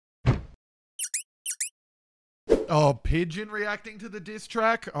Oh, Pigeon reacting to the diss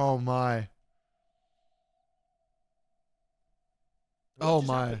track? Oh my. Oh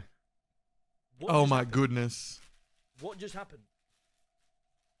my. Oh my goodness. What just happened?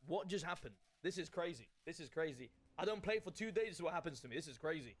 What just happened? This is crazy. This is crazy. I don't play for 2 days. This is what happens to me. This is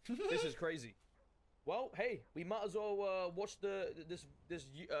crazy. This is crazy. Well, hey, we might as well watch this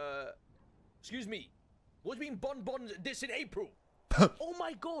excuse me. What do you mean BonBon this in April? Oh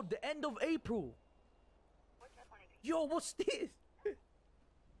my god, the end of April. Yo, what's this?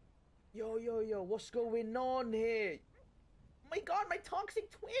 Yo, what's going on here? My god, my toxic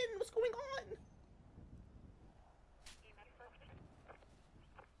twin, what's going on?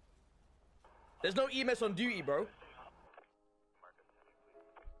 There's no EMS on duty, bro.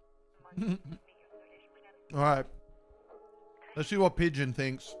 Alright. Let's see what Pigeon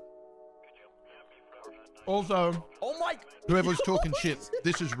thinks. Also, oh my, whoever's talking shit,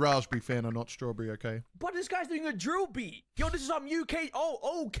 this is Raspberry Fan and not Strawberry, okay? But this guy's doing a drill beat. Yo, this is some UK.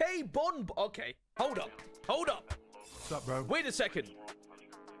 Oh, okay, okay. Hold up. What's up, bro? Wait a second.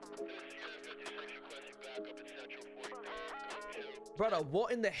 Brother,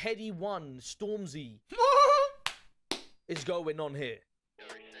 what in the heady one, Stormzy, is going on here?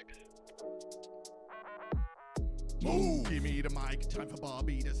 Move. Give me the mic. Time for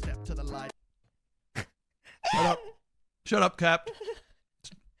Barbie to step to the light. Shut up. Shut up, Cap.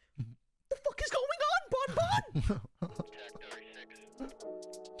 The fuck is going on, BonBon?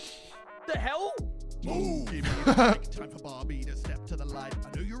 The hell? Move. Give me the mic. Time for Barbie to step to the light.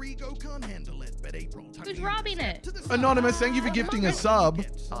 I know your ego can't handle it, but April, time Who's robbing it? Anonymous, thank you for gifting a sub.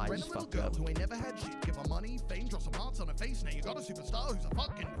 Little girl who ain't never had shit. Give her money, fame, draw some hearts on her face. Now you got a superstar who's a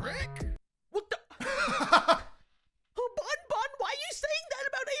fucking prick. What the? Oh, BonBon, why are you saying that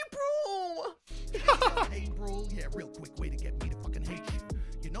about April? April, yeah, real quick way to get me to fucking hate you.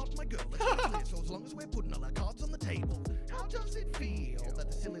 You're not my girl, let's be clear, so as long as we're putting all our cards on the table, how does it feel that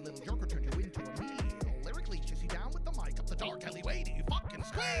the silly little joker turned you into a meal? Lyrically, chase you down with the mic up the dark alleyway, do you fucking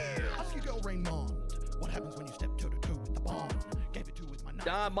squeal? Ask your girl Raymond, what happens when you step toe to toe with the Bond? Gave it to with my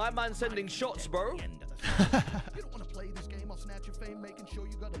knife. My man's sending shots, bro. You don't want to play this game, I'll snatch your fame, making sure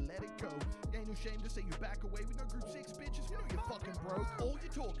you gotta let it go. Ain't no shame to say you back away with no group 6 bitches, you know you're fucking broke. All you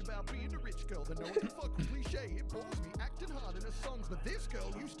talk about being a rich girl, then no one can fuck with cliche. It bores me acting hard in her songs, but this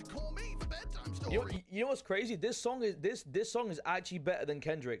girl used to call me for bedtime story. You know what's crazy? This song is actually better than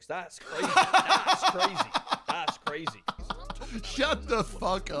Kendrick's. That's crazy. That's crazy. That's crazy. Shut the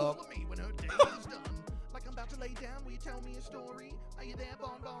fuck up. When her day is done. Like I'm about to lay down, will you tell me a story? Are you there,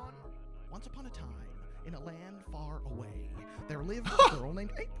 BonBon? Once upon a time, in a land far away, there lived a girl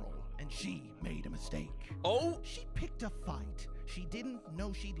named April, and she made a mistake. Oh? She picked a fight she didn't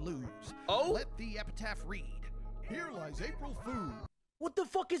know she'd lose. Oh? Let the epitaph read. Here lies April Fooze. What the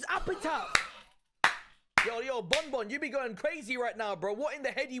fuck is epitaph? Yo, BonBon, you be going crazy right now, bro. What in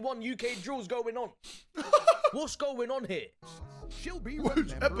the heady one UK drill's going on? What's going on here? She'll be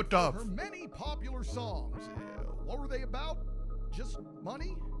Where's remembered epitaph? for her many popular songs. What were they about? Just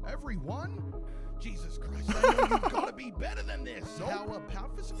money? Everyone? Jesus Christ, I know you've got to be better than this. Nope. How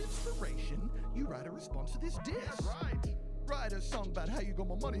about for some inspiration, you write a response to this diss? Right. Write a song about how you got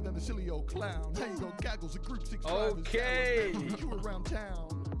more money than the silly old clown. How you got gaggles of group 6 drivers. Okay. You around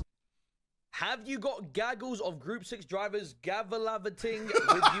town. Have you got gaggles of group 6 drivers gavelavating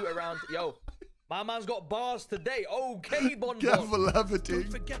with you around? Yo, my man's got bars today. Okay, BonBon. Gavelavating.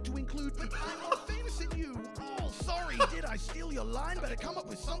 Don't forget to include the I'm more famous than you. Oh, sorry, did I steal your line? Better come up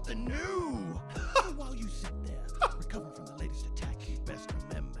with something new. So while you sit there, recover from the latest attack, you best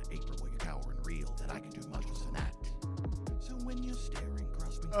remember, April, while you're cowering real, that I can do much worse than that. So when you're staring,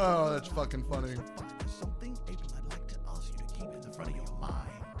 grasping, Oh, that's fucking funny. there's something, April, I'd like to ask you to keep in the front of your mind.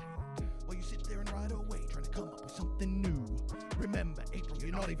 While you sit there and ride away, trying to come up with something new. Remember, April,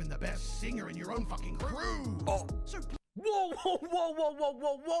 you're not even the best singer in your own fucking crew. Oh. So Whoa, whoa, whoa, whoa, whoa,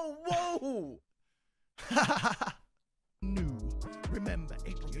 whoa, whoa, whoa. new. Remember,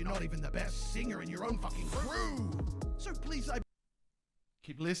 April, you're not even the best singer in your own fucking crew. So please, I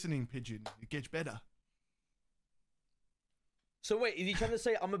Keep listening, Pigeon. It gets better. So wait, is he trying to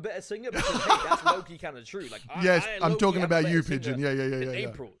say I'm a better singer? Because hey, that's low-key kind of true. Like, Yes, I'm low-key talking am a about better you, singer Pigeon. Yeah. than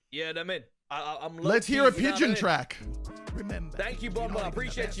April. Yeah, what I mean, I'm low-key, Let's hear a you know what I Pigeon mean? track. remember. Thank you, April, you're BonBon. I not even the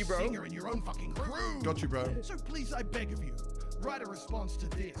appreciate best you, bro. Singer in your own fucking crew. Got you, bro. So please, I beg of you, write a response to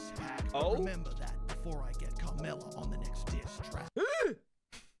this pack. Oh? Remember that before I get Carmela on the next diss track.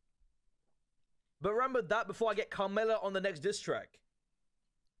 But remember that before I get Carmela on the next diss track.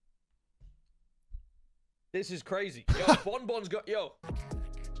 This is crazy. Yo, BonBon's got yo.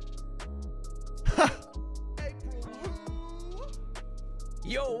 April who?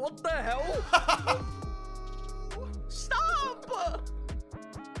 Yo, what the hell? Stop!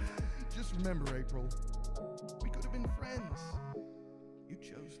 Just remember, April, we could have been friends. You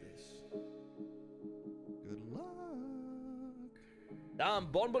chose this. Good luck. Damn,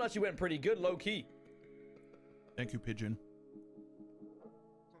 BonBon actually went pretty good, low key. Thank you, Pigeon.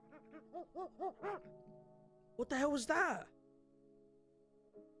 What the hell was that?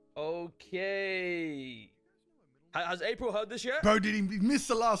 Okay. Has April heard this yet? Bro, did he miss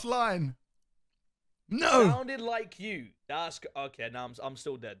the last line? No. Sounded like you. That's okay. Now I'm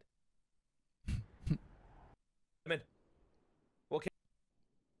still dead. I'm in. Okay.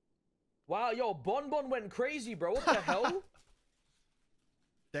 Wow, yo, BonBon went crazy, bro. What the hell?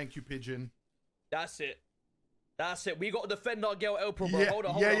 Thank you, Pigeon. That's it. That's it. We got to defend our girl April, bro. Yeah, Hold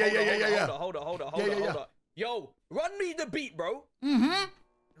on, yeah. hold on. Yo, run me the beat, bro.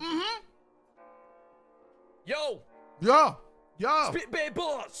 Yo. Yeah. Yeah. Spit Bear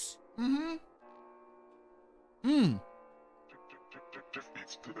Boss.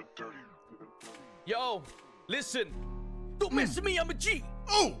 Yo, listen. Don't mess with me, I'm a G.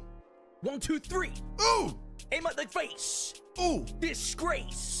 Ooh. 1, 2, 3. Ooh. Aim at the face. Ooh.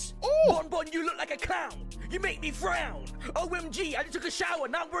 Disgrace. Ooh. BonBon, you look like a clown. You make me frown. OMG, I just took a shower.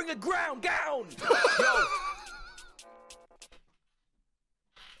 Now I'm wearing a gown. Yo.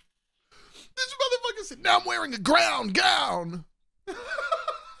 This motherfucker said, now I'm wearing a gown.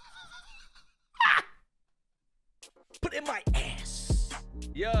 Put in my ass.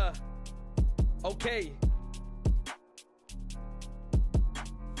 Yeah. Okay.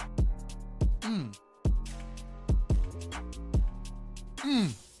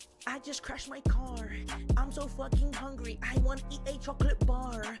 I just crashed my car. I'm so fucking hungry. I want to eat a chocolate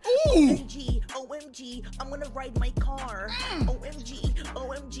bar. Ooh. OMG, OMG, I'm gonna ride my car. OMG,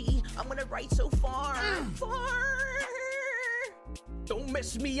 OMG, I'm gonna ride so far. Far. Don't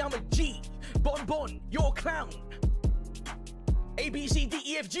mess with me, I'm a G. BonBon, you're a clown. A, B, C, D,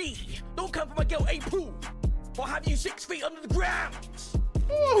 E, F, G. Don't come for my girl April. I'll have you 6 feet under the ground.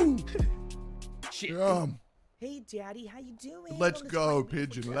 Ooh. Shit. Let's go,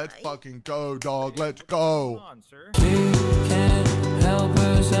 Pigeon. Let's fucking go, dog. Let's go. She can't help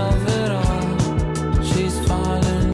herself.